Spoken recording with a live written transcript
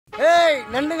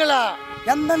நண்டுங்களா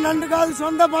எந்த நண்டுக்காவது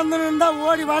சொந்த பந்தம் இருந்தா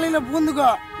ஓடி வாளியில பூந்துக்கோ.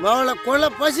 உங்களை கொள்ள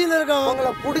பசியில இருக்க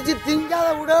உங்களை புடிச்சு திங்காத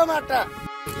விட மாட்டேன்.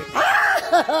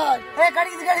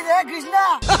 கடிக்குது கிருஷ்ணா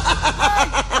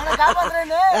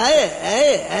காப்பாத்துறேன்னு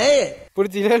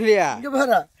பிடிச்சிக்கல இல்லையா? இங்க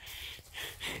பாரு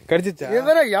கடிச்சிச்சா?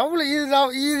 எவ்வளவு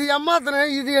இது அம்மாத்தன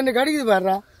இது என்ன கடிக்குது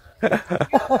பாரு.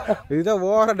 இதுதான்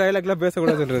ஓவரா டைலாக்லாம்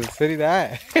பேசக்கூடாது சொல்றது. சரிதா?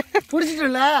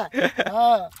 புடிச்சிட்டுல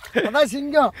அதான்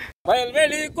சிங்கம்.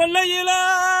 வயல்வெளி கொல்லையில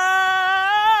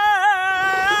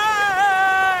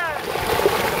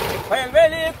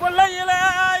வயல்வெளி கொல்லையில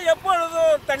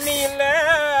எப்பொழுதும் தண்ணி இல்ல.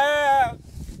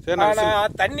 ஆனா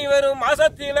தண்ணி வரும்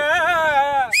மாசத்தில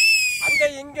அங்க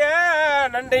இங்க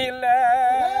நண்டு இல்ல.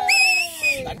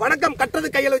 வணக்கம் கட்டுறது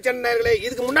கையளவு சேனல்களே.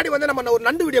 இதுக்கு முன்னாடி வந்து நம்ம ஒரு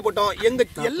நண்டு வீடியோ போட்டோம். எங்க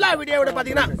எல்லா வீடியோவோட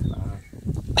பாத்தீங்கன்னா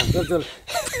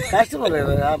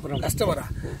கஸ்டமரா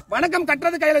வணக்கம்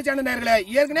கட்டுறது கையளவு சேனல் நேயர்களே.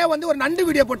 ஏற்கனவே வந்து ஒரு நண்டு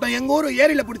வீடியோ போட்டோம் எங்க ஊர்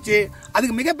ஏரியில பிடிச்சி.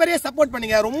 அதுக்கு மிகப்பெரிய சப்போர்ட்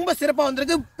பண்ணீங்க. ரொம்ப சிறப்பா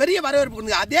வந்திருக்கு. பெரிய வரவேற்பு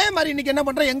கொடுங்க. அதே மாதிரி இன்னைக்கு என்ன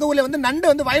பண்றோம், எங்க ஊர்ல வந்து நண்டு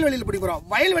வந்து வயல்வெளியில் பிடிக்கிறோம்.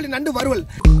 வயல்வெளி நண்டு வறுவல்.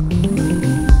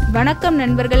 வணக்கம்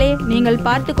நண்பர்களே, நீங்கள்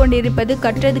பார்த்து கொண்டிருப்பது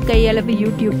கற்றது கையளவு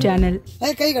யூடியூப் சேனல்.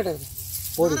 கை கட்டுறது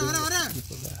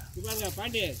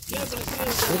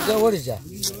ஓடிச்சா?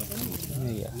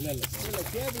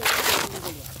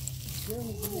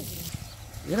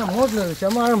 ஏன்னா மோட்ல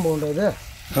செம்ம ஆழம் போகுண்டா.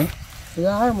 இது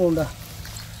ஆழம் போகுண்டா.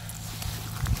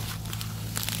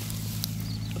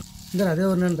 இந்த அதே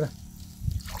ஒரு நன்ற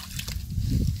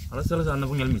அந்த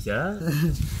பொண்ணு எழுமிச்சா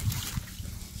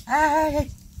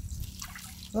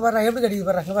பாரு எப்படி கடிக்குது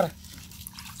பாரு. பாரு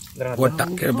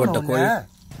போட்ட கோழி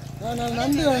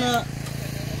நண்டு வேணும்.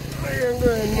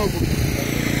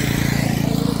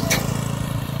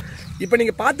 இப்ப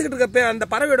நீங்க பாத்துக்கிட்டு இருக்க அந்த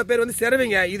பறவையோட பேர் வந்து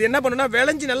சிறவிங்க. இது என்ன பண்ணுன்னா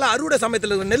விளைஞ்சி நல்லா அறுவடை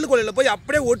சமயத்துல நெல் கொள்ளையில போய்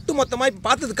அப்படியே ஒட்டு மொத்தமா இப்ப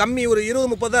பார்த்தது கம்மி ஒரு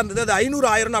 20-30 தான் இருந்தது. அது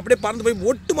 500-1000 அப்படியே பறந்து போய்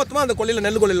ஒட்டு மொத்தமா அந்த கொள்ளையில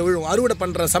நெல் கொள்ளையில விழும். அறுவடை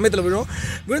பண்ற சமயத்துல விழும்.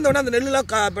 விழுந்தோடனே அந்த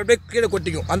நெல்லுலாம் அப்படியே கீழே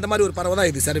கொட்டிக்கும். அந்த மாதிரி ஒரு பறவை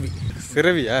தான் இது சிறவி.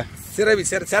 சிறவியா?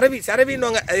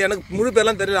 சிறவின்னுவாங்க. எனக்கு முழு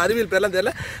பேர்லாம் தெரியல, அறிவியல் பேர்லாம்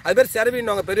தெரியல. அது பேர்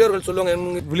சிறவின்னுவாங்க. பெரியவர்கள் சொல்லுவாங்க.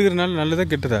 விழுகிறதுனால நல்லதா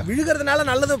கெட்டதா? விழுகிறதுனால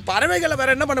நல்லது. பறவைகளை வேற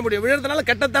என்ன பண்ண முடியும்? விழுறதுனால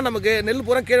கெட்டதான். நமக்கு நெல்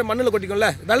பூரா கீழே மண்ணில் கொட்டிக்கும்ல.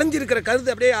 விளைஞ்சிருக்கிற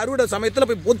கருது அப்படியே அறுவடை சமயத்தில்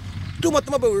போய் ஒட்டு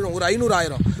மொத்தமா போய் விழும். ஒரு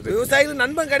 500-1000. விவசாயிகள்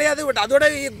நண்பன் கிடையாது. பட் அதோட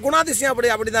குணாதிசயம்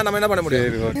அப்படிதான். நம்ம என்ன பண்ண முடியும்?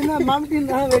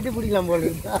 வெட்டி பிடிக்கலாம் போல.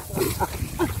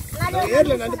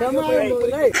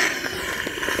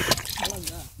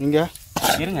 இங்க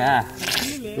இருங்க,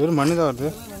 வெறும் மண்ணு தான் வருது.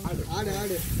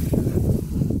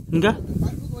 இங்க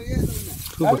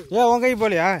உன் கை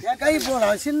போலியா? கை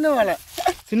போலாம். சின்ன வேலை.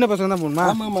 சின்ன பசங்க தான் போகணுமா?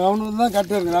 ஆமா அவனுக்கு தான்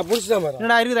கட்டு இருக்கு. நான் புடிச்சுதான் பாரு.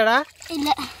 என்னடா இருக்குதாடா?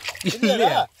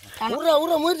 இல்ல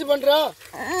ஊர முயற்சி பண்றோம்.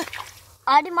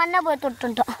 அடி மண்ணை போய்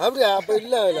தொட்டுட்டோம். அப்படியா? அப்ப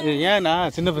இல்ல ஏன்னா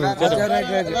சின்ன பசங்க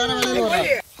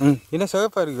என்ன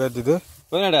சிவப்பா இருக்கு இது?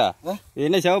 என்னடா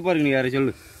என்ன சிவப்பா இருக்கு? நீ யாரை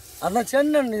சொல்லு. அதான்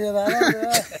சென்னன்.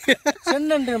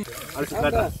 சென்னன்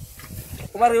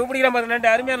பாருங்க பிடிக்கிற மாதிரி நண்டு,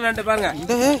 அருமையான நண்டு பாருங்க.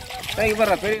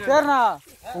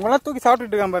 உங்களாம் தூக்கி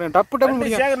சாப்பிட்டுட்டு இருக்கான் பாருங்க. டப்பு டப்பு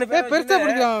பெருசா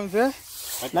பிடிக்கலாம்.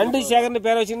 நண்டு சேகர்னு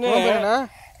பேரை வச்சுன்னு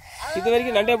இது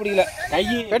வரைக்கும் நண்டே பிடிக்கல. கை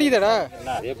கடிக்குதாடா?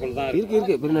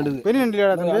 இருக்கு பெரிய நண்டு. பெரிய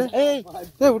நண்டுடா தம்பி.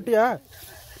 விட்டியா?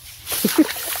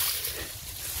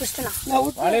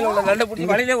 வலையில உள்ள நண்டை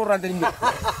பிடிச்சி வலையிலே விடுறான் திரும்பி.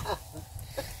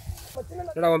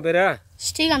 என்னடா உன் பேரு?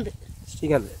 ஸ்ரீகாந்த்.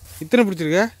 ஸ்ரீகாந்த். இத்தனை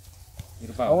பிடிச்சிருக்க?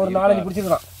 ஒரு 4-5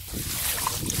 பிடிச்சிருக்கான்.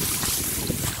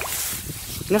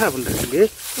 என்னடா பண்றீங்க?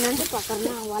 நண்டு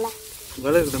பாக்கறனா வலை.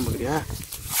 வலை இருக்குதான் பாக்குறியா?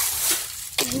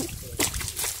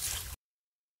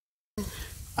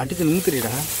 அடிச்சு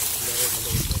மூத்துறியடா.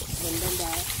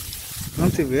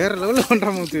 மூத்து வேற லெவல்ல பண்ற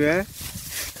மூத்துவே.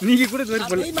 நீங்க கூட இது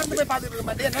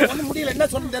மாதிரி ஒன்றும் முடியல. என்ன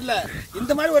சொல்ல தெரியல.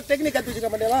 இந்த மாதிரி ஒரு டெக்னிக் கத்து வச்சுக்க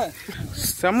மாட்டேங்களா?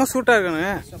 செம்ம சூட்டா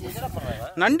இருக்கானே.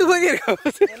 நண்டு போய் இருக்கா?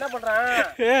 என்ன பண்றான்?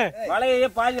 வலையே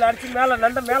பாதியில அடிச்சு மேல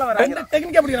நண்ட மேல வர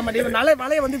டெக்னிக் அப்படி மாட்டேன். நல்ல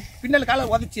வலையை வந்து பின்னல் காலை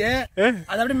உதச்சு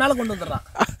அதை அப்படியே மேல கொண்டு வந்துடுறான்.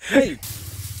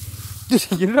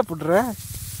 என்ன பண்ற?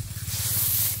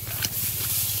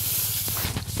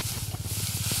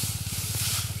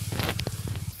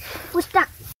 புஷ்டா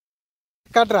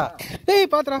காட்றா. டேய்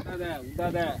பாத்ரா.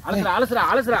 அலசுறா.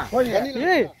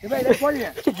 ஏய்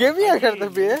கெவியா இருக்கற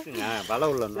தம்பி. வலை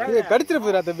உள்ள ஏய் கடிச்சிர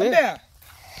போறா தம்பி.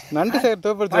 நண்டு சேர்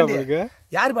தோப்பறதா உங்களுக்கு.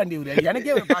 யார் பாண்டி ஊரே?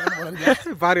 எனக்கே பார்க்க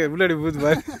போறேன். பாரு உள்ளடி போகுது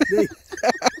பாரு.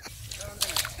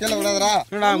 கீழ விடாதடா.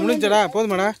 என்னடா முடிஞ்சடா?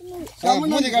 போதுமாடா?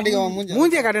 மூஞ்சி காட்டிக்கோ.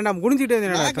 மூஞ்சிய காட்டேன்டா. குனிஞ்சிட்டே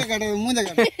இருந்தேடா. காட்டு மூஞ்சி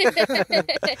காட்டு.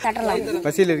 கட்டலாம்.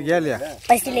 பசியில இருக்கியா இல்லையா?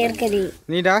 பசில இருக்குது.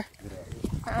 நீடா?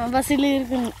 பசில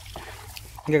இருக்கு.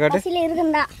 இங்க காட்டு. பசில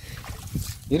இருக்குடா.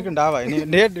 இருக்குடாவா? நீ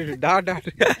டேட் டா டா.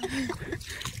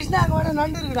 கிருஷ்ணா அங்க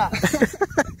நண்டு இருக்குடா.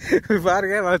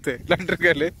 பாருங்க வாத்து நண்டு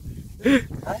இருக்கல.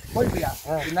 போய்ப்பியா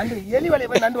நண்டு எலி வலைய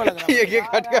போய் நண்டு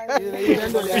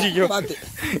வளர்க்குறேன் பார்த்து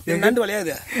நண்டு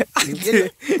வலையாது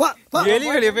எலி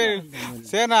வலைய போய்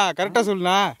சரிண்ணா கரெக்டா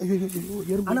சொல்லுண்ணா.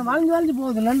 ஆனா வாழ்ந்து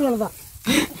போகுது நண்டு வலை தான்.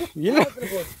 இல்ல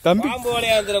தம்பி பாம்பு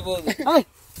வலையா வந்துட போகுது.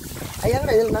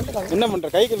 என்ன பண்ற?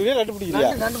 கை கழுவியா நண்டு பிடிக்கிறியா?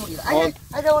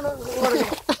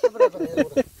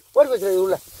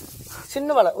 உள்ள சின்ன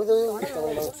வலை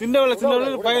சின்ன வலை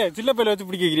சின்ன பையில வச்சு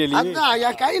பிடிக்கிறீங்களா?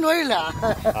 என் கை நோய் இல்ல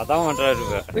அதான் பண்றாரு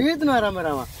இழுத்துன்னு வராம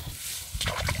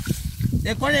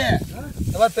கோழி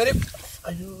பெரிய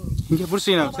இங்க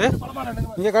பிடிச்சிங்கன்னா சார்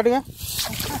இங்க காட்டுங்க.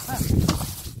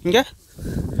 இங்க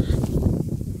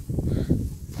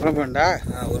வேண்டா.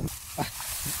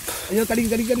 ஐயோ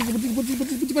கடிக்கு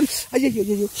ஐயோ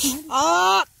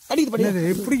கடிக்குது படி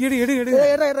எப்படி எடு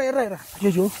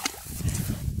ஐயோ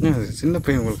சின்ன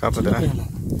பையன் உங்களுக்கு காப்பாத்துறேன்.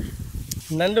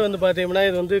 நண்டு வந்து பார்த்தீங்கன்னா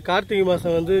இது வந்து கார்த்திகை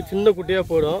மாதம் வந்து சின்ன குட்டியாக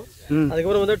போடும்.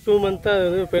 அதுக்கப்புறம் வந்து 2 month தான் அது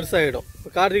வந்து பெருசாகிடும்.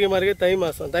 கார்த்திகை மாதிரியே தை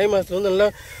மாதத்தில் வந்து நல்லா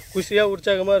குஷியாக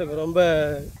உற்சாகமாக இருக்கும். ரொம்ப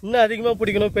இன்னும் அதிகமாக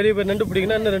பிடிக்கணும், பெரிய பெரிய நண்டு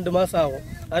பிடிக்கணும், இன்னும் 2 மாதம் ஆகும்.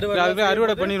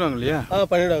 அறுவடை பண்ணிடுவாங்க இல்லையா?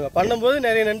 பண்ணிவிடுவாங்க. பண்ணும்போது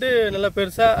நிறைய நண்டு நல்லா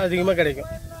பெருசாக அதிகமாக கிடைக்கும்.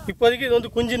 இப்போதைக்கு இது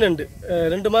வந்து குஞ்சு நண்டு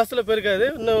 2 மாதத்தில் பெருக்காது,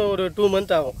 இன்னும் ஒரு 2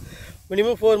 month ஆகும்.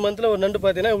 மினிமம் 4 monthல ஒரு நண்டு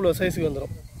பார்த்தீங்கன்னா இவ்வளோ சைஸுக்கு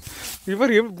வந்துடும்.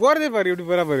 இவர் எப்படி போறதே பாரு, எப்படி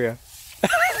போறா பாருங்க.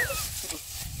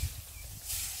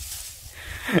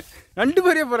 நண்டு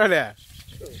மாதிரியே போறாளே.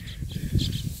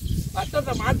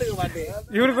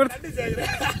 இவருக்கு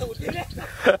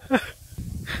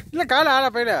இல்ல கால ஆளா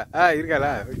பையல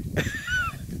இருக்காளா?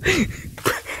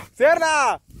 சரிடா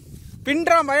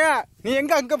பின்றான் பையன். நீ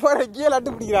எங்க அங்க போற? கீழே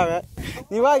நண்டு பிடிக்கிறாங்க.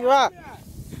 நீ வா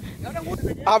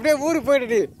அப்படியே ஊருக்கு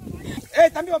போயிட்டு.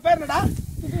 ஏய் தம்பி உன் பேர் என்னடா?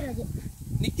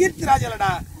 நீ கீர்த்தி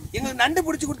ராஜலடா. எங்களுக்கு நண்டு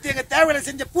பிடிச்சி கொடுத்து எங்க தேவையில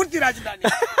செஞ்ச பூர்த்தி ராஜடா.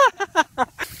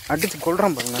 அடிச்சு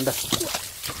கொள்றான் பாருங்க நண்டை.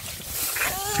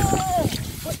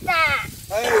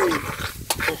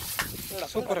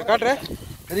 சூப்பர் காட்டுற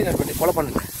கொலை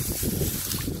பண்ணுங்க.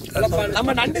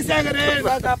 நம்ம நண்டு சேகரு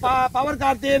பவர்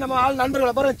கார்த்தி நம்ம ஆள்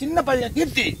நண்பர்களை பாருங்க. சின்ன பையன்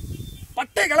கீர்த்தி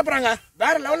பட்டை கிளப்புறாங்க.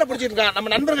 வேற லெவல்ல பிடிச்சிருக்காங்க.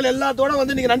 நம்ம நண்பர்கள் எல்லாத்தோட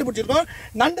வந்து நீங்க நண்டு பிடிச்சிருக்கோம்.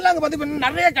 நண்டுலாம் அங்க பாத்தீங்கன்னா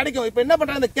நிறைய கிடைக்கும். இப்ப என்ன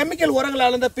பண்றாங்க, இந்த கெமிக்கல்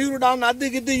உரங்களால இந்த பியூரிடான் அது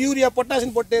இது யூரியா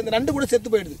பொட்டாசியம் போட்டு இந்த நண்டு கூட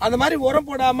செத்து போயிடுது. அந்த மாதிரி உரம்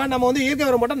போடாம நம்ம வந்து இயற்கை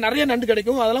உரம் போட்டா நிறைய நண்டு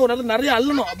கிடைக்கும். அதெல்லாம் ஒரு நேரத்தில் நிறைய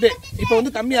அள்ளணும். அப்படியே இப்ப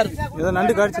வந்து கம்மியா இருக்கு.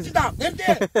 நண்டு காய்ச்சிட்டான்.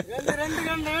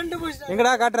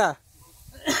 எங்கடா காட்டுறா?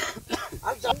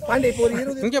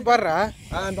 இங்க பாடுறா.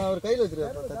 கையில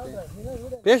வச்சிருக்கா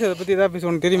பேசுறத பத்தி ஏதாவது பேச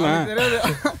உனக்கு தெரியுமா?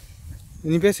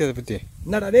 நீ பேசு அதை பத்தி.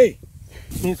 என்னடா டேய்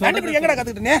நீ நண்டு எங்கடா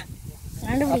கத்துக்கிட்டே?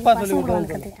 அப்பா சொல்லி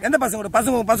கொடுத்தாங்க. எந்த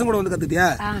பசங்க கூட வந்து கத்துக்கிட்டியா?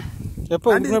 எப்போ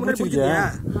பிடிச்சிருக்கியா?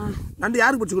 நண்டு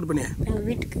யாருக்கு பிடிச்சி கொடுப்ப? நீ எங்க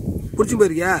வீட்டுக்கு பிடிச்சி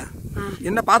போயிருக்கியா?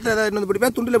 என்ன பாத்திரம் ஏதாவது இன்னொரு பிடிப்பா?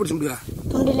 துண்டில பிடிச்சி முடியா?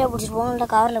 துண்டிலே பிடிச்சிட்டு போவோம், இல்லை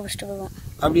கவரில் பிடிச்சிட்டு போவோம்.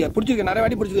 அப்படியா? பிடிச்சிருக்க நிறைய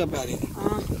வாட்டி பிடிச்சிருக்கா?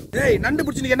 டேய் நண்டு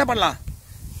பிடிச்சி நீங்க என்ன பண்ணலாம்?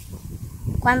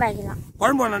 குழம்பு ஆக்கிடலாம்.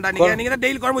 குழம்பு வேணாண்டா. நீங்க தான்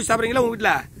டெய்லி குழம்பு வச்சு சாப்பிட்றீங்களா உங்க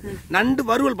வீட்டுல? நண்டு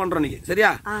வறுவல் பண்றோம் நீங்க.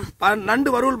 சரியா? நண்டு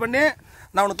வறுவல் பண்ணி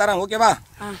நான் உனக்கு தரேன். ஓகேவா?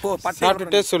 போ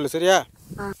சாப்பிட்டு டேஸ்ட் சொல்லு. சரியா?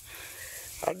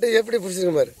 அட்டை எப்படி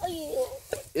பிடிச்சிருக்கு பாரு.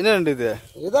 என்ன நண்டு இது?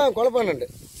 இதுதான் குழப்ப நண்டு.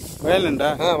 வயல் நண்டா?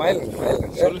 வயல்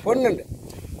நண்டு.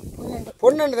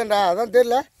 பொன் நண்டு தான்டா. அதான்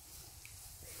தெரியல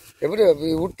எப்படி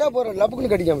விட்டா போற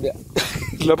லப்புக்குன்னு கடிக்க முடியாது.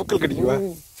 லப்புக்கள் கடிக்குவா?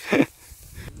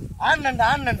 ஆண் நண்டு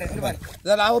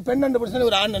நான் பெண் நண்டு பிடிச்சா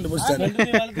ஒரு ஆண் நண்டு பிடிச்சேன்.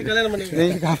 வளர்த்து கல்யாணம் பண்ணி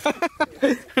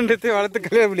ரெண்டத்தையும் வளர்த்து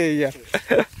கல்யாணம் பண்ணி ஐயா.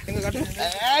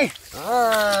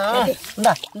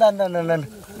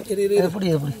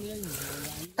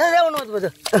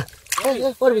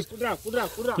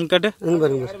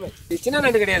 சின்ன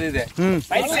நண்டு கிடையாது இது.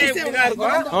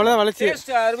 அவ்வளவுதான் வளர்ச்சி.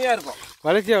 அருமையா இருக்கும்.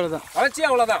 வளர்ச்சி அவ்வளவுதான். வளர்ச்சி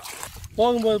அவ்வளவுதான்.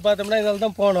 போகும்போது பார்த்தோம்னா இதால்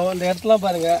தான் போனோம். இந்த இடத்துலாம்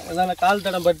பாருங்கள், எல்லாம் கால்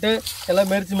தடம் பட்டு எல்லாம்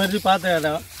மெரிச்சு பார்த்த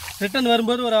இடம். ரிட்டர்ன்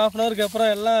வரும்போது ஒரு 1/2 hourக்கு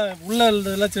அப்புறம் எல்லாம் உள்ள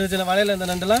இருந்ததெல்லாம் சின்ன சின்ன வலையில் இந்த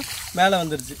நண்டுலாம் மேலே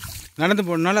வந்துருச்சு. நடந்து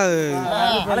போனால அது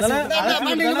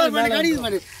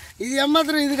இது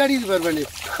எம்மாத்திரம் இது கடிக்குது பாரு பண்ணி.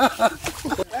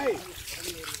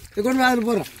 இது கொண்டு அதில்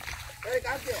போகிறோம்.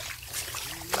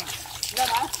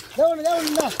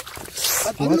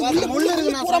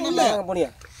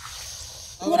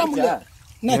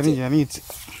 இறங்கிச்சு.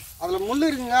 அதுல முள்ளு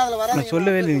இருக்குங்க, அதுல வராது.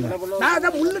 சொல்லவே இல்லைங்க. நான்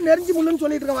அதான் முள்ளு நெறிஞ்சு முள்ளுன்னு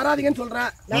சொல்லிட்டு இருக்கேன், வராதீங்கன்னு சொல்றேன்.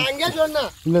 நான் அங்கே சொன்னேன்.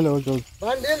 இல்ல ஓகே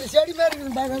செடி மாதிரி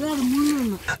இருக்குது பார்க்கறதா அது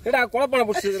முள்ளு. ஏடா குழப்பம்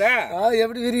பிடிச்சிருக்கிற?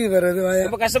 எப்படி விரியுது பாரு அது.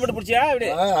 ரொம்ப கஷ்டப்பட்டு பிடிச்சியா?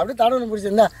 அப்படியே தடவை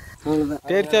பிடிச்சிருந்தா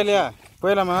தேர்ச்சா இல்லையா?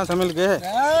 போயிடலாமா சமையலுக்கு?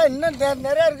 இன்னும்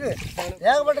நிறைய இருக்கு,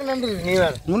 ஏகப்பட்ட நண்டு இருக்கு. நீ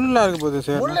வேற முள்ளா இருக்கு போகுது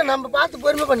சார். முள்ள நம்ம பார்த்து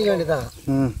பொறுமை பண்ணிக்க வேண்டியதான்.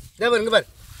 இங்க பாரு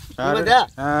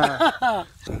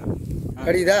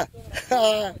கடிதா.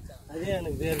 அதே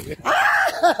எனக்கு இருக்கு.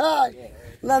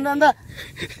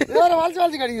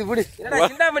 வளைச்சு கடிக்குது. பிடி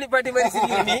சிந்தாமணி பாட்டி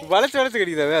மாதிரி வளைச்சு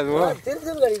கடிக்குதாவே? அது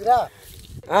திருப்பி கடிக்குதா?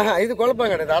 ஆஹா இது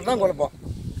குழப்பம் கிடையாது, அதான் குழப்பம்.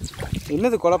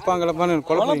 என்னது குழப்பான்னு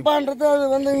குழப்பான்றது அது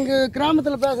வந்து இங்க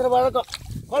கிராமத்துல பேசுற வழக்கம்.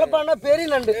 குழப்பான்னா பெரிய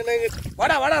நண்டு.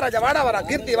 வாடா வாடா ராஜா, வாடா வாடா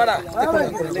கீர்த்தி வாடா.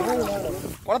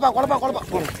 குழப்பா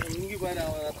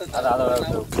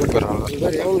சூப்பர்.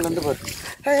 நண்டு பாரு.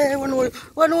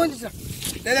 ஒன்று வந்துச்சு.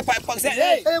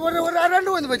 ஒரு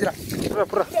ரெண்டு வந்து போச்சுடா.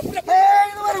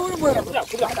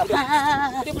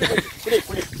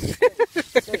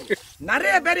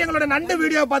 நிறைய பேர் எங்களோட நண்டு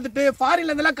வீடியோ பார்த்துட்டு ஃபாரின்ல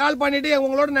இருந்தெல்லாம் கால் பண்ணிட்டு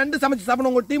உங்களோட நண்டு சமைச்சு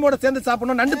சாப்பிடணும், உங்க டீமோட சேர்ந்து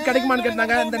சாப்பிடணும், நண்டு கிடைக்குமான்னு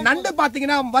கேட்டாங்க. இந்த நண்டு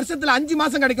பாத்தீங்கன்னா வருஷத்துல 5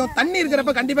 மாசம் கிடைக்கும். தண்ணி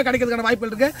இருக்கிறப்ப கண்டிப்பா கிடைக்கிறதுக்கான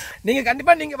வாய்ப்புகள் இருக்கு. நீங்க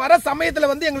கண்டிப்பா நீங்க வர சமயத்துல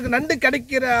வந்து எங்களுக்கு நண்டு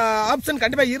கிடைக்கிற ஆப்ஷன்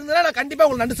கண்டிப்பா இருந்தா நான் கண்டிப்பா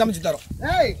உங்களுக்கு நண்டு சமைச்சு தரோம்.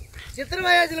 சித்திரை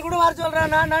வயசுல கூட வர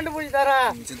சொல்றேன், நான் நண்டு பிடிச்சி தரேன்.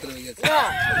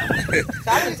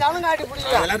 சலங்க ஆட்டி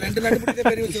பிடிக்கலாம். 2 நண்டு பிடிச்ச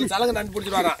பெரிய விஷயம், சலங்க நண்டு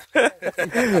பிடிச்சிட்டு வரான்.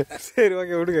 சரி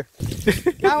ஓகே விடுங்க.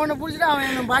 நான் ஒண்ணு பிடிச்சிட்டு அவன்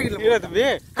என்ன பாக்கெட்ல தம்பி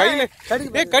கையில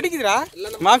கடிக்குதுடா.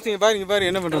 மாம்ஸ் பாரு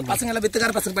என்ன பண்றாங்க பசங்க எல்லாம்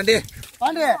வித்துக்கார பசங்க பாண்டி.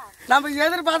 நம்ம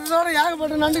எதிர்பார்த்ததோட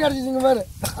ஏகப்பட்ட நண்டு கிடைச்சிங்க பாரு.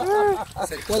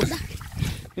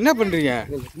 என்ன பண்றீங்க?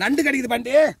 நண்டு கிடைக்குது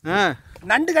பாண்டி.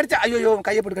 நண்டு கடிச்சா ஐயோ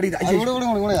கையை போட்டு கடிக்குது.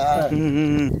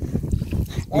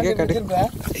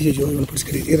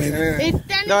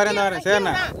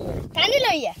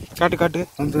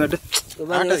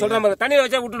 சொல்றேன் தண்ணியில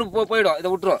வச்சா விட்டுட்டு போயிடும். இதை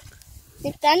விட்டுரும்.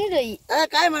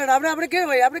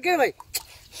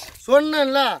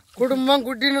 சொன்னேன்ல குடும்பம்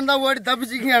குட்டின்னு இருந்தா ஓடி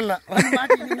தப்பிச்சிங்க.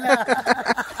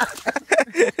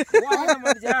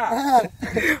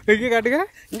 காட்டுங்க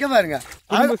இங்க பாருங்க,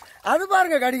 அது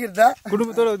பாருங்க கடிக்கிறதா.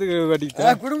 குடும்பத்தோட வந்து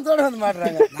குடும்பத்தோட வந்து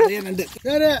மாட்டுறாங்க நிறைய நண்டு.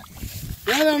 சரி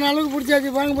ஏதான அளவுக்கு பிடிச்சாச்சு,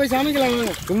 வாங்க போய்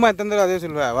சமைக்கலாம். சும்மா தந்துடும் அதே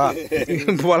சொல்லுவா. வா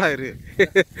போலாம் இரு.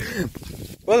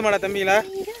 போதுமாடா தம்பிங்களா?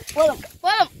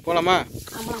 போலாமா?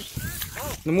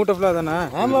 இந்த மூட்டை ஃபுல்லா தானா?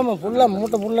 ஆமா ஆமா ஃபுல்லா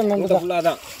மூட்டை ஃபுல்லா நண்டு ஃபுல்லா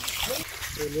தான்.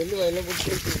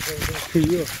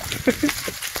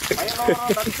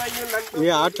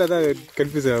 ஆட்டில் தான்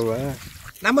கன்ஃபியூஸ் ஆகுவா.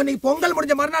 நம்ம இன்னைக்கு பொங்கல்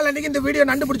முடிஞ்ச மறுநாள் அன்னைக்கு இந்த வீடியோ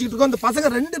நண்டு பிடிச்சிட்டு இருக்கோம். இந்த பசங்க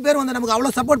 2 பேரும் வந்து நமக்கு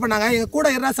அவ்வளோ சப்போர்ட் பண்ணாங்க. எங்க கூட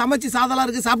யாராவது சமைச்சு சாதலாம்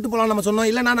இருக்கு சாப்பிட்டு போலாம் நம்ம சொன்னோம்.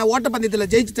 இல்லை நான்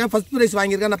ஓட்டப்பந்தயத்தில் ஜெயிச்சிட்டேன், ஃபர்ஸ்ட் பிரைஸ்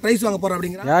வாங்கியிருக்கேன், நான் பிரைஸ் வாங்க போறேன்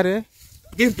அப்படிங்கிற. யாரு?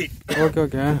 கீர்த்தி. Okay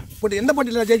okay. போட்டு எந்த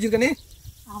போட்டியில் ஜெயிச்சிருக்க நீ?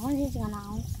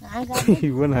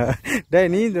 இவனா? டேய்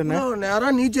நீ சொன்ன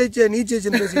நேரம் நீ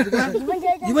ஜெயிச்சேன்னு பேசிட்டு இருக்க.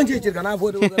 இவன் ஜெயிச்சிருக்கானா?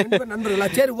 நண்பர்களா?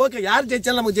 சரி ஓகே, யார்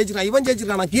ஜெயிச்சாலும் நமக்கு ஜெயிச்சிருக்கான். இவன்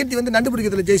ஜெயிச்சிருக்கான். கீர்த்தி வந்து நண்டு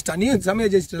பிடிக்கிறதுல ஜெயிச்சிட்டா. நீ சமைய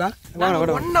ஜெயிச்சிட்டா.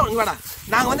 வாடா.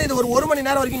 நாங்க வந்து இது ஒரு 1 மணி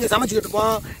நேரம் வரைக்கும் இங்க சமைச்சுக்கிட்டு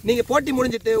இருப்போம். நீங்க போட்டி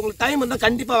முடிஞ்சிட்டு உங்களுக்கு டைம் இருந்தா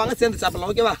கண்டிப்பா வாங்க, சேர்ந்து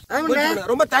சாப்பிடலாம். ஓகேவா?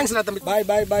 ரொம்ப தேங்க்ஸ்டா தம்பி. பாய்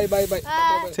பாய் பாய் பாய் பாய்.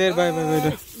 சரி பாய் பாய்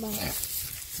பாய்.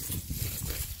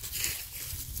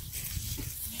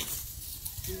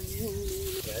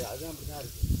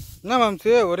 என்ன மாம்ஸ்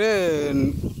ஒரே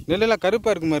நெல்லெல்லாம்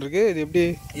கருப்பா இருக்கு மாதிரி இருக்கு, இது எப்படி?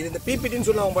 இது இந்த பிபிடின்னு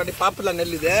சொல்லுவாங்க பாட்டி, பாப்புலர்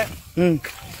நெல் இது.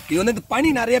 இது வந்து இந்த பனி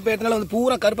நிறைய பேர்னால வந்து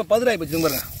பூரா கருப்பா பதிராகி போச்சு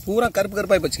பாருங்க. பூரா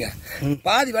கருப்பாகி போச்சுங்க.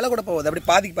 பாதி விலை கூட போகுது, அப்படி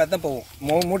பாதிக்கு பார்த்து தான் போகும்.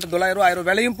 மூட்டை 900 1000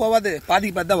 விலையும் போகாது,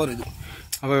 பாதிக்கு பார்த்து தான் வருது.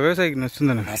 அப்போ விவசாயிக்கு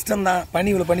நஷ்டம் தானே? நஷ்டம் தான்.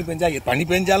 இவ்வளோ பனி பெஞ்சா, பனி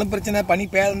பெஞ்சாலும் பிரச்சனை, பனி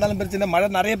பெய்யாஇருந்தாலும் பிரச்சனை,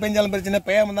 மழை நிறைய பெஞ்சாலும் பிரச்சனை,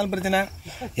 பெய்யாம இருந்தாலும் பிரச்சனை,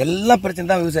 எல்லாம் பிரச்சனை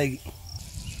தான் விவசாயிக்கு.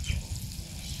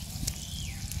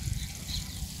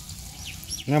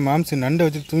 ஏன் மாம்ஸ் நண்டை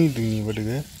வச்சு தூங்கிட்டு இருக்கீங்க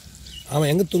பாட்டுக்கு? அவன்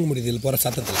எங்கே தூங்க முடியுது இல்லை போகிற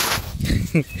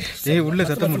சத்தத்தில்? உள்ள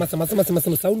சத்தம்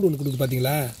மச சவுண்ட் ஒன்று கொடுக்குது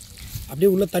பார்த்தீங்களா? அப்படியே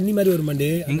உள்ள தண்ணி மாதிரி ஒரு மாண்டி.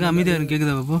 எங்கே அமைதியாக இருக்கு,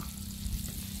 கேட்குதா பாப்போ?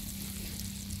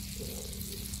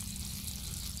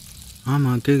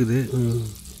 ஆமாம் கேட்குது.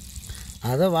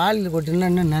 அதான் வாளியில்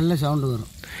கொட்டினா இன்னும் நல்ல சவுண்டு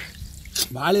வரும்.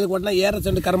 வாளியில் கொட்டினா ஏற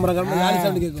சவுண்டு கரம்புற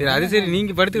சவுண்டு கேட்கும். சரி அது சரி,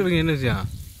 நீங்கள் படுத்துக்கிட்டு என்ன விஷயம்?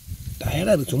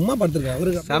 டயர்டாக இருக்குது, சும்மா படுத்துருக்கேன்.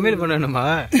 அவருக்கு சமையல் பண்ணணுமா?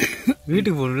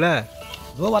 வீட்டுக்கு போகணும்ல.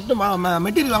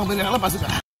 மெட்டீரியல் வாங்க போயிருக்காங்களா பசங்க?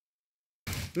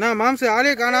 நான் மாம்ஸ்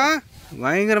ஆளே காணா.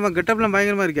 பயங்கரமாக கெட்டப்லாம்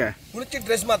பயங்கரமாக இருக்கேன். குளிச்சு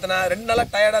ட்ரெஸ் மாற்றினா 2 நாளாக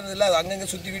டயர்டாக இருந்ததில்ல, அங்கங்கே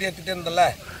சுற்றி வீடியோ எடுத்துகிட்டே இருந்ததில்ல.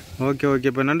 Okay okay.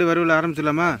 இப்போ நண்டு வறுவல்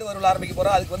ஆரம்பிச்சிடலாமா? நண்டு வறுவல் ஆரம்பிக்க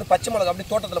போகிறோம். அதுக்கு வந்து பச்சை மிளகா அப்படியே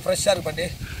தோட்டத்தில் ஃப்ரெஷ்ஷாக இருக்கு பாண்டி.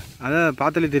 அதான்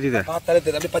பார்த்தாலே தெரியுது.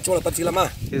 அப்படியே பச்சை மிளகா பறிச்சிக்கலாமா?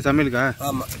 இது சமையலுக்கா?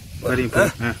 ஆமாம் சரிங்க.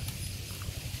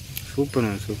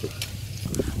 Super super.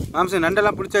 மாம்ஸ்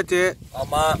நண்டெல்லாம் பிடிச்சாச்சு.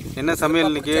 ஆமாம். என்ன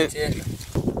சமையல் இன்னைக்கு?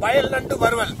 வயல் நண்டு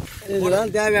வறுவல்.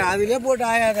 இதெல்லாம் தேவை, அதுலயே போட்டு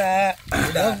ஆயாத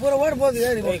பூரா ஓட போகுது.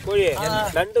 கோழி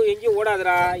நண்டு எங்கேயும்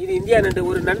ஓடாதுடா. இது இந்தியா நண்டு.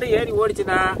 ஒரு நண்டு ஏறி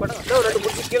ஓடிச்சுன்னா நண்டு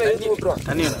பிடிச்சி கீழே எழுதி விட்டுரும்.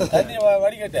 தண்ணி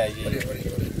வடிகட்ட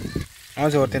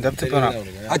மாம்ஸ் ஒருத்தன் தப்பிச்சு போறான்.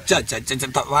 அச்சா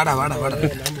வாடா வாடா வாடா.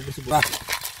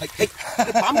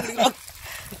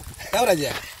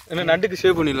 தேவராஜா என்ன நண்டுக்கு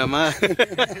சேவ் பண்ணிடலாமா?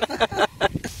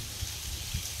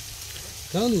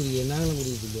 நாங்களும்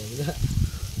முடியுது.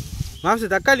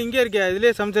 மாம்ஸ் தக்காளி இங்கே இருக்கே,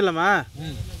 இதுலயே சமைச்சிடலாமா?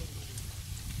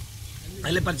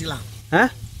 அதிலே பறிச்சிக்கலாம்.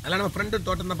 அதெல்லாம் நம்ம ஃப்ரெண்டு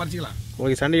தோட்டம் தான் பறிச்சிக்கலாம்.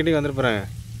 ஓகே. சண்டை கிட்டே வந்துட்டு போறாங்க.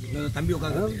 தம்பி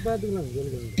உட்காந்து பார்த்துக்கலாம்.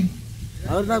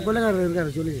 அவர் தான் கொள்ளைக்காரர்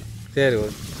இருக்காரு சொல்லி. சரி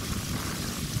ஓகே.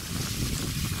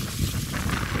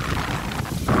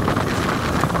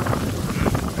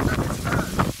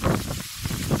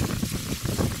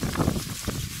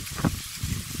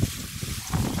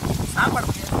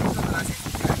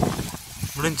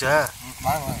 முடிஞ்சா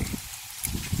வாங்க வாங்க.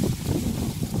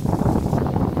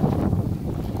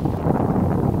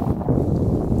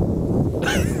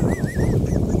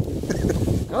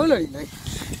 கவுல அடிக்கல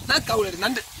நான் கவுளரி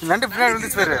நண்டு நண்டு பின்னாடி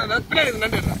வந்துச்சு பாரு. பின்னாடி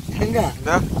நண்டு எடுறேன். எங்க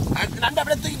இந்தா. அடுத்து நண்டு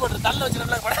அப்படியே தூக்கி போட்டுரு. தள்ள வச்சு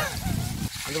நல்லா போட.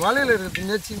 அந்த வலையில இருக்கு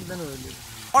நெச்சிங் தானே வருது.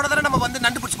 போன தடவை நம்ம வந்து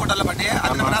நண்டு பிடிச்சி போட்டோம்ல பாட்டி,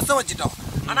 அது நம்ம ரசம் வச்சிட்டோம்.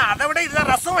 ஆனா அதை விட இதுதான்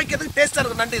ரசம் வைக்கிறதுக்கு டேஸ்டா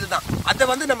இருக்கும் நண்டு. இதுதான் அதை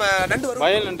வந்து நம்ம நண்டு வரும்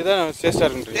வயல் நண்டு தான் டேஸ்டா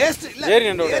இருக்கு. டேஸ்ட் இல்ல. ஏரி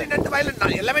நண்டோட ஏரி நண்டு வயல்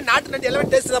நண்டு எல்லாமே நாட்டு நண்டு எல்லாமே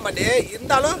டேஸ்ட் தான் பாட்டி.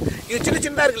 இருந்தாலும் இது சின்ன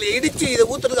சின்னதா இருக்குல்ல, இடிச்சு இதை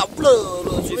ஊத்துறதுக்கு அவ்வளோ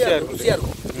ருசியா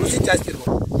இருக்கும். ருசி ஜாஸ்தி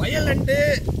இருக்கும். வயல் நண்டு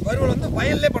வறுவல் வந்து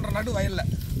வயல்லே பண்றோம். நடு வயல்ல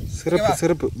சிறப்பு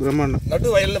சிறப்பு பிரம்மாண்டம். நடு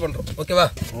வயல்ல பண்றோம். ஓகேவா?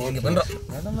 இங்க பண்றோம்.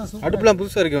 அடுப்புலாம்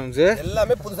புதுசா இருக்கு மேம்ஸ்.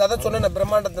 எல்லாமே புதுசா தான் சொன்ன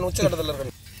பிரம்மாண்டத்தின் உச்சகட்டத்துல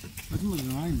இருக்கு.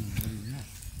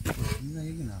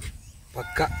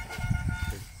 பக்கா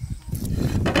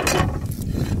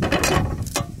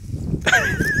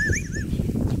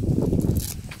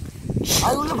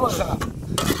அது உள்ள போடுறா.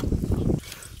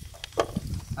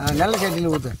 நல்ல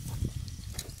சட்டியில் ஊற்று.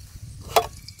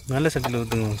 நல்ல சட்டியில்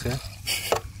ஊற்றுங்க மேம்ஸ்.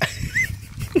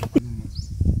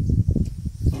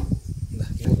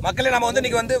 மக்களே, நம்ம வந்து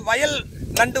இன்னைக்கு வந்து வயல்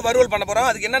நண்டு வறுவல் பண்ண போறோம்.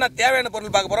 அதுக்கு என்னென்ன தேவையான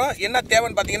பொருள் பார்க்க போறோம். என்ன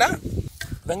தேவைன்னு பாத்தீங்கன்னா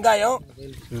வெங்காயம்,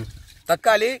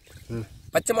 தக்காளி,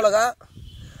 பச்சை மிளகா,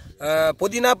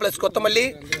 புதினா பிளஸ் கொத்தமல்லி,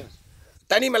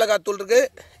 தனி மிளகாத்தூள் இருக்கு,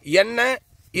 எண்ணெய்,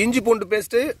 இஞ்சி பூண்டு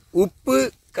பேஸ்ட், உப்பு,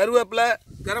 கருவேப்பிலை,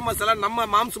 கரம் மசாலா, நம்ம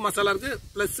மாம்ஸ் மசாலா இருக்கு,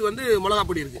 பிளஸ் வந்து மிளகா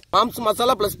பொடி இருக்கு. Moms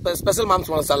masala plus special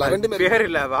moms masala ரெண்டுமே பேர்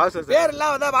இல்ல பேர் இல்ல.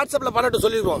 அதான் வாட்ஸ்அப்ல பண்ணட்டு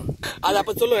சொல்லிடுவோம். அது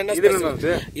அப்ப சொல்லுவோம் என்ன.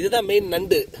 இதுதான் மெயின்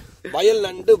நண்டு, வயல்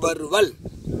நண்டு வறுவல்.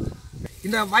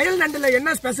 இந்த வயல் நண்டுல என்ன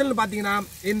ஸ்பெஷல் பாத்தீங்கன்னா,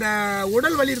 இந்த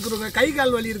உடல் வலி இருக்கிறவங்க, கை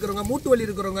கால் வலி இருக்கிறவங்க, மூட்டு வலி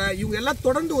இருக்கிறவங்க, இவங்க எல்லாம்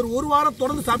தொடர்ந்து ஒரு வாரம்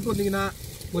தொடர்ந்து சாப்பிட்டு வந்தீங்கன்னா,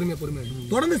 பொறுமையா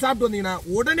தொடர்ந்து சாப்பிட்டு வந்தீங்கன்னா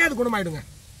உடனே அது குணமாயிடுங்க.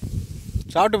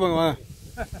 சாப்பிட்டு போங்க.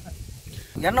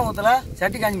 எண்ணெய் ஊற்றல,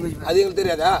 சட்டி காஞ்சி போச்சு. அது எங்களுக்கு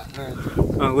தெரியாதா?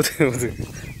 ஊத்து ஊத்து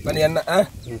பண்ணி எண்ணெய்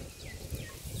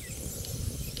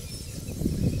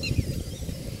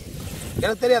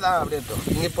எனக்கு தெரியாதா? அப்படியே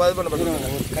நீங்க இப்போ இது பண்ண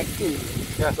கட்டி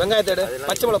வெங்காயத்தோடு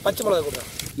பச்சை மிளகா கொடுங்க.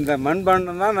 இந்த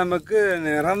மண்பாண்டம் தான் நமக்கு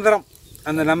நிரந்தரம்.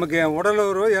 அந்த நமக்கு உடல்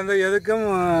உறவு எந்த எதுக்கும்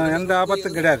எந்த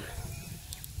ஆபத்தும் கிடையாது.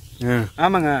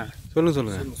 ஆமாங்க,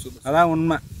 சொல்லுங்க. அதான்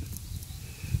உண்மை.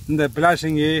 இந்த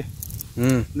பிளாஸ்டிங்கி,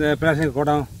 இந்த பிளாஸ்டிக்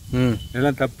குடம்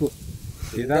இதெல்லாம் தப்பு.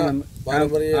 இதான் நம்ம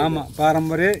ஆமாம்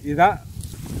பாரம்பரியம். இதான்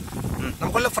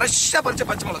நமக்குள்ள ஃப்ரெஷ்ஷாக பறிச்ச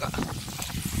பச்சை மிளகா.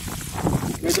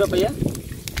 பையன்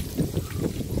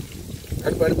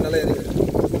அடுப்பு நல்லா எரியுது.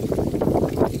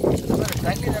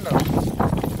 தண்ணி தானே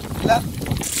இல்லை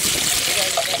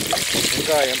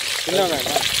வெங்காயம், சின்ன வெங்காயம்,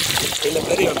 இல்லை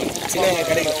பெரிய சின்ன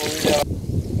கிடைக்கும்.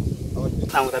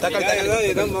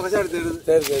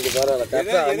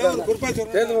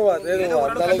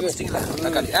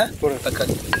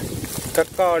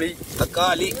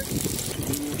 தக்காளி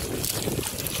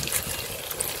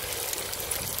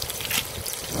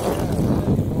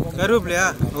கருவேப்பிலையா?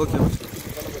 ஓகே.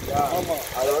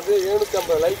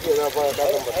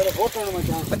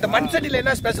 இந்த மண் சட்டியில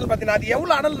என்ன ஸ்பெஷல் பாத்தீங்கன்னா, அது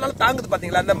எவ்வளவு அனல்னால தாங்குது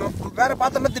பாத்தீங்களா. அந்த வேற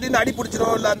பார்த்தோம்னா திடீர்னு அடி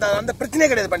பிடிச்சிரும் இல்ல, அந்த பிரச்சனையே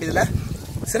கிடையாது. பண்ணி இதுல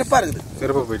சிறப்பா இருக்குது.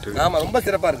 சிறப்பா போயிட்டு இருக்கு. ஆமா, ரொம்ப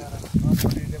சிறப்பா இருக்கு.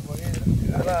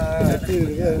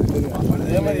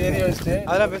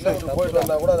 அதெல்லாம் பேச போயிட்டு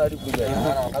வந்தா கூட அது அடி பிடிக்காது.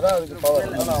 அதான் அதுக்கு பவர்.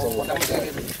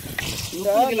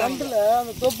 நண்டுல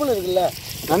அந்த தொப்புள் இருக்குல்ல,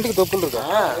 நண்டுக்கு தொப்புள் இருக்கா?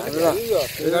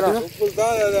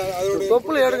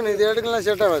 தொப்புள் எடுக்கணும். இது எடுக்கலாம்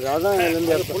செட் ஆகாது. அதான்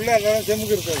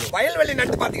செமுக்கு இருக்காது. வயல்வெளி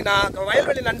நண்டு பாத்தீங்கன்னா,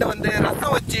 வயல்வெளி நண்டு வந்து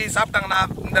ரசம் வச்சு சாப்பிட்டாங்கன்னா,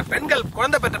 இந்த பெண்கள்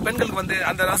குழந்தை பெற்ற பெண்களுக்கு வந்து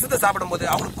அந்த ரசத்தை சாப்பிடும் போது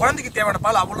அவங்களுக்கு குழந்தைக்கு தேவையான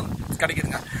பால் அவ்வளவு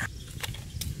கிடைக்குதுங்க.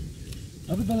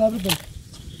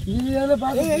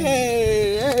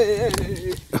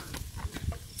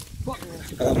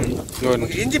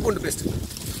 இஞ்சி பூண்டு பேஸ்ட்.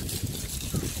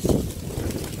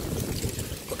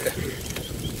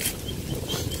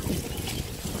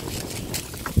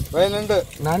 வயல்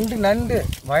நண்டு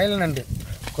வயல் நண்டு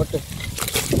கொட்டு.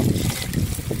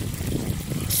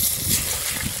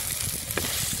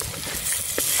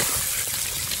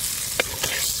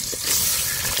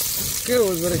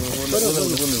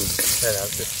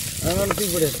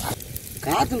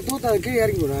 காத்துல தூத்த கீழே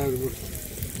இறக்கி விட.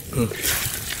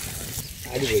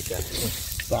 அடி போயிட்டா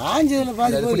பாஞ்சதுல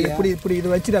பாதி. இப்படி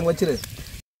இது வச்சிரு.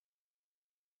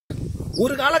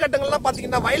 ஒரு காலகட்டங்கள்லாம்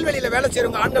பாத்தீங்கன்னா வயல்வெளியில வேலை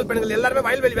செய்யறவங்க ஆண்கள் பெண்கள் எல்லாருமே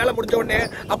வயல்வெளி வேலை முடிஞ்ச உடனே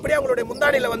அப்படியே அவங்களுடைய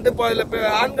முந்தாடியில வந்து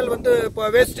ஆண்கள் வந்து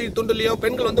வேஷ்டி துண்டுலயோ,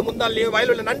 பெண்கள் வந்து முந்தாடிலையோ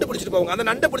வயல்வெளியில நண்டு பிடிச்சிட்டு போவாங்க. அந்த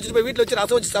நண்டை பிடிச்சிட்டு போய் வீட்டுல வச்சு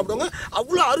ரசம் வச்சு சாப்பிடுவாங்க.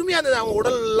 அவ்வளவு அருமையா இருந்தது. அவங்க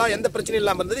உடல் எல்லாம் எந்த பிரச்சனையும்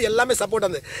இல்லாம இருந்தது. எல்லாமே சப்போர்ட்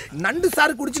இருந்தது. நண்டு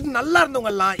சாறு குடிச்சிட்டு நல்லா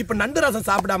இருந்தவங்க எல்லாம் இப்ப நண்டு ரசம்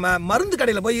சாப்பிடாம மருந்து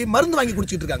கடையில போய் மருந்து வாங்கி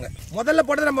குடிச்சிட்டு இருக்காங்க. முதல்ல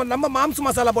போட்டது நம்ம மாம்ஸ்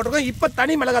மசாலா போட்டிருக்கோம். இப்ப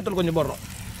தனி மிளகாத்தூள் கொஞ்சம் போடுறோம்.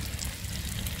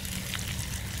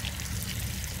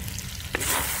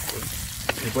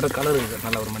 போட கலர்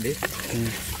நல்லா ஒரு மண்டி.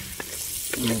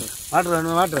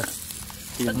 வாட்டர்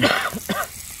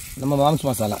நம்ம மாம்ஸ்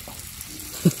மசாலா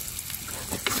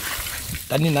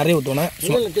தண்ணி நிறைய ஊற்றோன்னா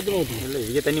இல்லை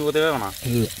இதுக்கே தண்ணி ஊற்றவே வேணாம்.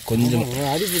 இல்லை கொஞ்சம்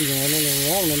அடி பிடிக்கும்.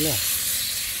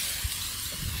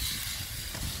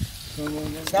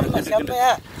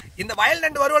 இந்த வயல்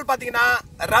நண்டு வறுவல் பாத்தீங்கன்னா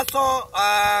ரசம்,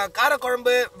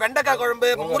 காரக்குழம்பு, வெண்டைக்காய் குழம்பு,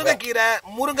 முருங்கைக்கீரை,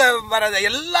 முருங்கை வர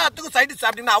எல்லாத்துக்கும் சைடு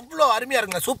சாப்பிட்டீங்கன்னா அவ்வளோ அருமையா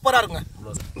இருக்குங்க. சூப்பரா இருக்குங்க.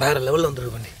 வேற லெவல்ல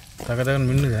வந்துருக்கு பண்ணி தகதகன்னு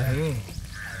மின்னுதா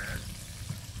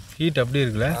ஹீட் அப்படியே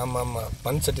இருக்குல்ல. ஆமா ஆமா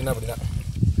பன் சட்டினா அப்படிதான்.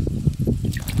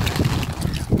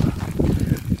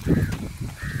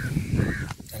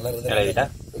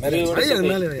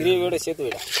 கிரேவியோட சேர்த்து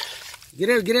விட.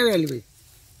 கிரேவி அள்ளி போய்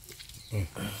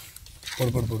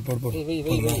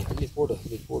போடு.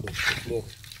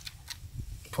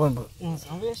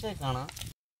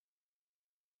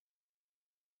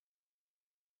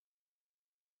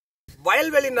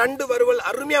 வயல்வெளி நண்டு வறுவல்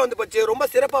அருமையா வந்து போச்சு. ரொம்ப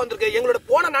சிறப்பா வந்திருக்கு. எங்களோட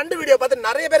போன நண்டு வீடியோ பார்த்து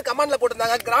நிறைய பேர் கமெண்ட்ல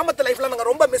போட்டிருந்தாங்க, கிராமத்து லைஃப்ல நாங்க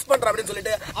ரொம்ப மிஸ் பண்றோம் அப்படின்னு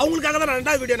சொல்லிட்டு. அவங்களுக்காக தான்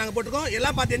ரெண்டாவது வீடியோ நாங்க போட்டுருக்கோம்.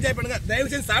 எல்லாம் பார்த்து என்ஜாய் பண்ணுங்க.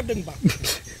 தயவு செஞ்சு சாப்பிட்டுப்பா.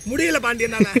 முடியல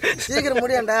பாண்டியன் சீக்கிரம்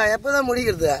முடியாண்டா. எப்பதான்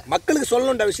முடிக்கிறது? மக்களுக்கு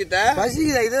சொல்லணும்டா விஷயத்த.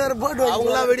 பசிக்குதா இது வேற போட்டு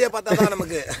அவங்களா வீடியோ பார்த்தா தான்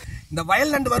நமக்கு. இந்த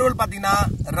வயல் நண்டு வறுவல் பாத்தீங்கன்னா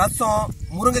ரசம்,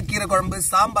 முருங்கைக்கீரை குழம்பு,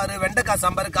 சாம்பார், வெண்டைக்காய்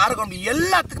சாம்பார், காரக்குழம்பு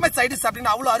எல்லாத்துக்குமே சைடு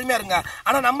சாப்பிட்டீங்கன்னா அவ்வளவு அருமையா இருங்க.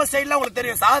 ஆனா நம்ம ஸ்டைல்ல உங்களுக்கு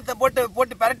தெரியும், சாதத்தை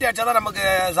போட்டு பரட்டி வச்சாதான் நமக்கு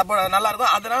நல்லா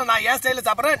இருக்கும். அதனால நான் என் ஸ்டைல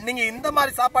சாப்பிடுறேன். நீங்க இந்த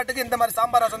மாதிரி சாப்பாட்டுக்கு இந்த மாதிரி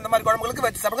சாம்பார் ரசம் இந்த மாதிரி குழம்புகளுக்கு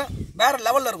வச்சு சாப்பிடுங்க. வேற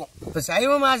லெவல்ல இருக்கும். இப்ப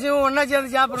சைவம் அசைவம் ஒன்னா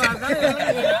சேர்ந்து சாப்பிடுறாங்க.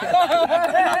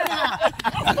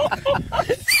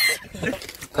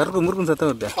 கருப்பு முருகன் சத்தம்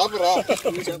வருது.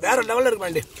 வேற லெவல்ல இருக்கு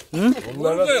பாண்டி.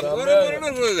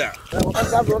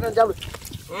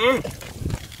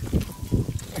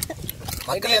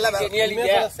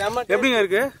 எப்படிங்க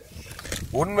இருக்கு?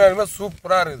 உண்மையாலுமே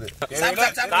சூப்பரா இருக்குது.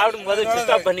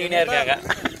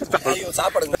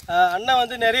 சாப்பாடுங்க. அண்ணா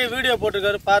வந்து நிறைய வீடியோ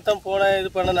போட்டிருக்காரு, பார்த்தோம் போனேன்,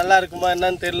 இது பண்ண நல்லா இருக்குமா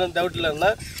என்னன்னு தெரியல, டவுட்ல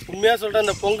இருந்தா. உண்மையா சொல்றேன்,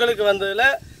 இந்த பொங்கலுக்கு வந்ததுல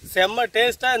செம்ம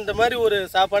டேஸ்டா இந்த மாதிரி ஒரு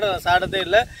சாப்பாடை நான் சாப்பிட்டதே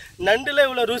இல்லை. நண்டுல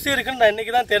இவ்வளவு ருசி இருக்குன்னு நான்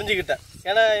இன்னைக்கு தான் தெரிஞ்சுக்கிட்டேன்.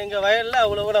 ஏன்னா எங்க வயல்ல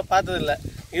அவ்வளவு நான் பார்த்தது இல்லை.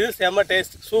 இது செம்ம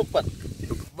டேஸ்ட், சூப்பர்.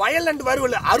 வயல் நண்டு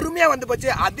வறுவல் அருமையா வந்து போச்சு.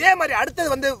 அதே மாதிரி அடுத்தது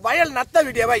வந்து வயல் நத்த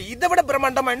வீடியோவை இதை விட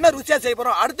பிரம்மாண்டமா என்ன ருசியா செய்ய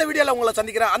போறோம் அடுத்த வீடியோல உங்களை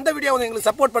சந்திக்கிறேன். அந்த வீடியோ வந்து எங்களுக்கு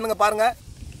சப்போர்ட் பண்ணுங்க, பாருங்க.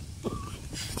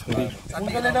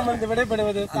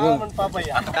 விடைபெறுவது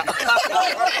பாப்பையா.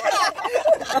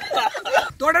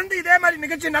 தொடர்ந்து இதே மாதிரி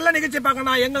நிகழ்ச்சி, நல்ல நிகழ்ச்சி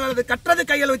பார்க்கணும். எங்களது கற்றது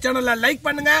கையளவு சேனல்ல லைக்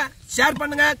பண்ணுங்க, ஷேர்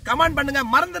பண்ணுங்க, கமெண்ட் பண்ணுங்க,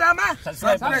 மறந்துடாம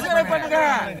சப்ஸ்கிரைப் பண்ணுங்க.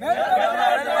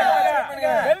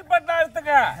 பெல் பட்டன்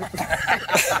அழுத்துங்க.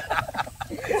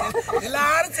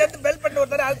 எல்லாரும் சேர்த்து பெல் பட்டன்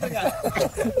ஒருத்தர அழுத்துங்க.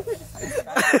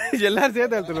 எல்லாரும்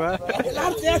சேர்த்து அழுத்துருவா.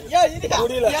 எல்லாரும் சேர்த்து